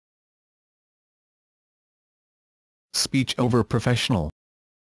Speech over professional.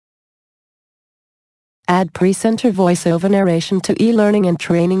 Add presenter voiceover narration to e-learning and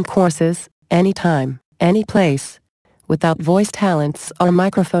training courses, anytime, any place, without voice talents or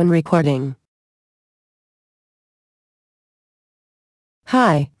microphone recording.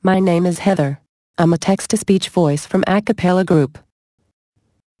 Hi, my name is Heather. I'm a text-to-speech voice from Acapella Group.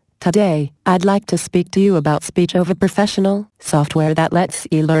 Today, I'd like to speak to you about Speech Over Professional, software that lets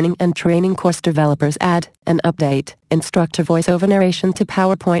e-learning and training course developers add and update instructor voiceover narration to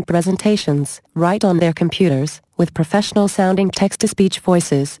PowerPoint presentations right on their computers with professional-sounding text-to-speech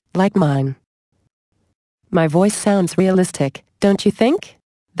voices like mine. My voice sounds realistic, don't you think?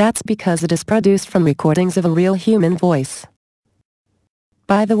 That's because it is produced from recordings of a real human voice.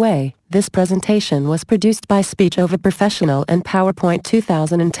 By the way, this presentation was produced by Speech Over Professional and PowerPoint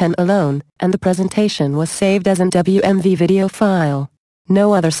 2010 alone, and the presentation was saved as an WMV video file.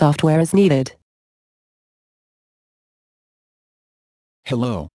 No other software is needed.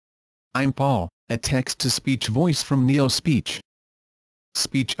 Hello. I'm Paul, a text-to-speech voice from NeoSpeech.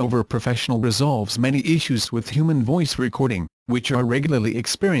 Speech Over Professional resolves many issues with human voice recording, which are regularly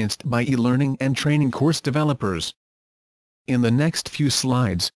experienced by e-learning and training course developers. In the next few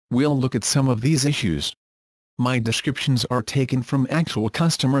slides, we'll look at some of these issues. My descriptions are taken from actual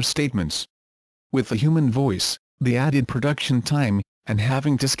customer statements. With a human voice, the added production time, and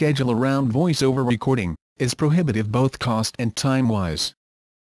having to schedule around voice-over recording, is prohibitive both cost and time-wise.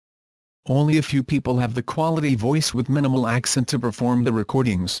 Only a few people have the quality voice with minimal accent to perform the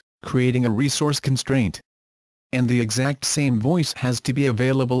recordings, creating a resource constraint. And the exact same voice has to be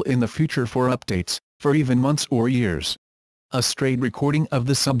available in the future for updates, for even months or years. A straight recording of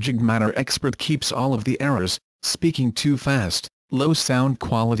the subject matter expert keeps all of the errors, speaking too fast, low sound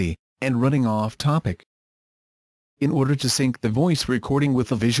quality, and running off topic. In order to sync the voice recording with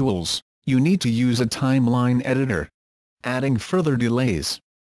the visuals, you need to use a timeline editor, adding further delays.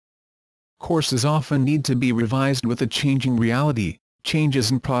 Courses often need to be revised with a changing reality,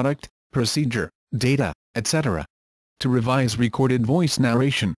 changes in product, procedure, data, etc. To revise recorded voice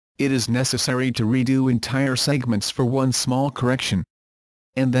narration, it is necessary to redo entire segments for one small correction.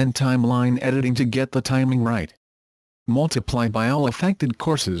 And then timeline editing to get the timing right. Multiply by all affected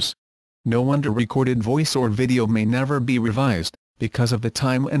courses. No wonder recorded voice or video may never be revised, because of the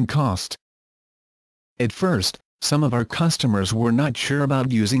time and cost. At first, some of our customers were not sure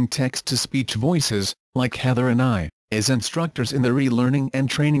about using text-to-speech voices, like Heather and I, as instructors in their e-learning and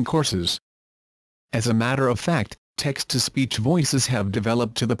training courses. As a matter of fact, text-to-speech voices have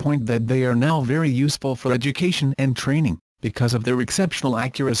developed to the point that they are now very useful for education and training, because of their exceptional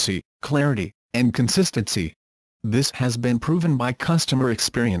accuracy, clarity, and consistency. This has been proven by customer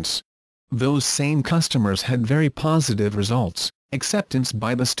experience. Those same customers had very positive results, acceptance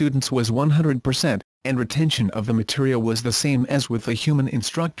by the students was 100%, and retention of the material was the same as with a human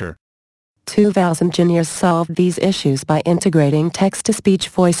instructor. 2000 engineers solved these issues by integrating text-to-speech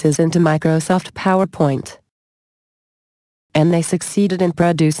voices into Microsoft PowerPoint. And they succeeded in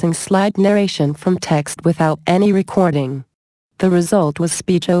producing slide narration from text without any recording. The result was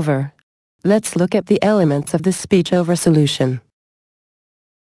Speech Over. Let's look at the elements of the Speech Over solution.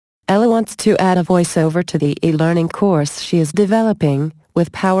 Ella wants to add a voiceover to the e-learning course she is developing,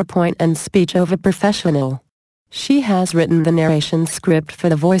 with PowerPoint and Speech Over Professional. She has written the narration script for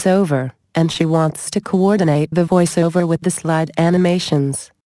the voiceover, and she wants to coordinate the voiceover with the slide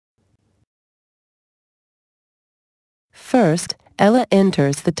animations. First, Ella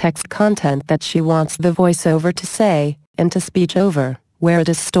enters the text content that she wants the voiceover to say into Speech Over, where it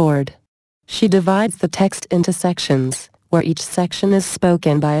is stored. She divides the text into sections, where each section is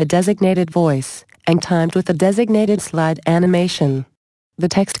spoken by a designated voice, and timed with a designated slide animation. The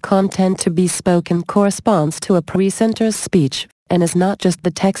text content to be spoken corresponds to a presenter's speech, and is not just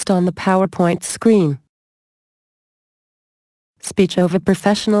the text on the PowerPoint screen. Speech Over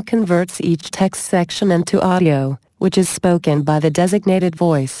Professional converts each text section into audio, which is spoken by the designated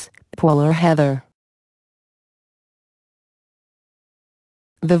voice, Paul or Heather.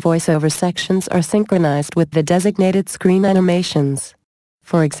 The voiceover sections are synchronized with the designated screen animations.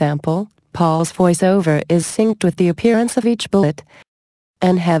 For example, Paul's voiceover is synced with the appearance of each bullet,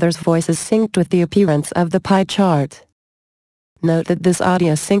 and Heather's voice is synced with the appearance of the pie chart. Note that this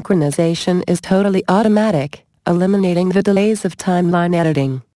audio synchronization is totally automatic, eliminating the delays of timeline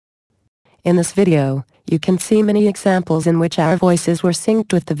editing. In this video, you can see many examples in which our voices were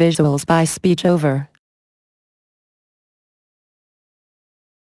synced with the visuals by Speech Over.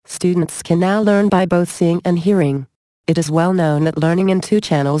 Students can now learn by both seeing and hearing. It is well known that learning in two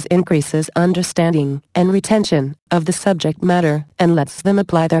channels increases understanding and retention of the subject matter and lets them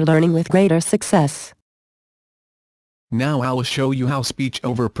apply their learning with greater success. Now I'll show you how Speech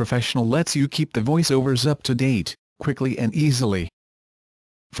Over Professional lets you keep the voiceovers up to date, quickly and easily.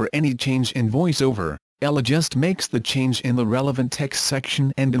 For any change in voiceover, Ella just makes the change in the relevant text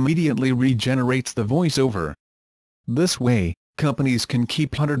section and immediately regenerates the voiceover. This way, companies can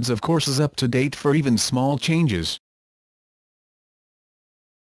keep hundreds of courses up to date for even small changes.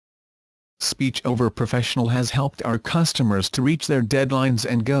 Speech Over Professional has helped our customers to reach their deadlines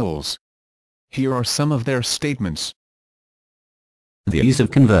and goals. Here are some of their statements. The ease of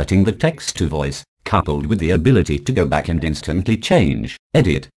converting the text to voice, coupled with the ability to go back and instantly change,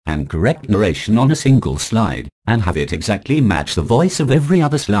 edit, and correct narration on a single slide, and have it exactly match the voice of every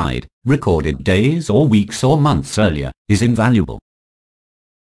other slide, recorded days or weeks or months earlier, is invaluable.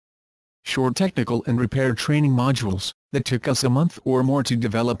 Short technical and repair training modules that took us a month or more to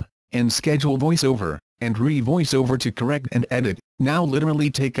develop, and schedule voiceover, and re-voiceover to correct and edit, now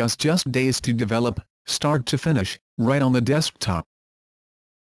literally take us just days to develop, start to finish, right on the desktop.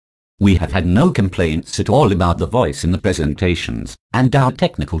 We have had no complaints at all about the voice in the presentations, and our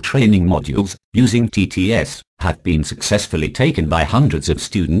technical training modules, using TTS, have been successfully taken by hundreds of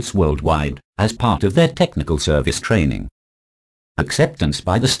students worldwide, as part of their technical service training. Acceptance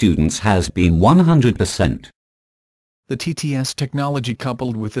by the students has been 100%. The TTS technology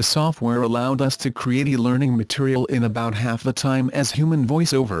coupled with the software allowed us to create e-learning material in about half the time as human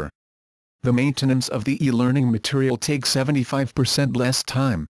voiceover. The maintenance of the e-learning material takes 75% less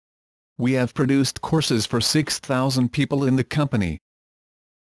time. We have produced courses for 6,000 people in the company.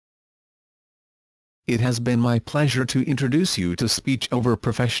 It has been my pleasure to introduce you to Speech Over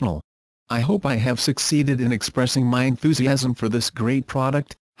Professional. I hope I have succeeded in expressing my enthusiasm for this great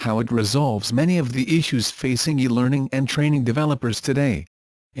product, how it resolves many of the issues facing e-learning and training developers today,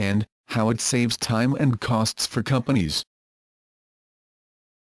 and how it saves time and costs for companies.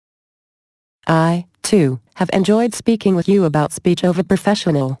 I, too, have enjoyed speaking with you about Speech Over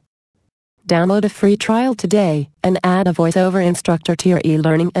Professional. Download a free trial today and add a voiceover instructor to your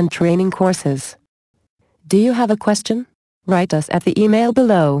e-learning and training courses. Do you have a question? Write us at the email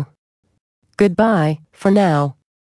below. Goodbye, for now.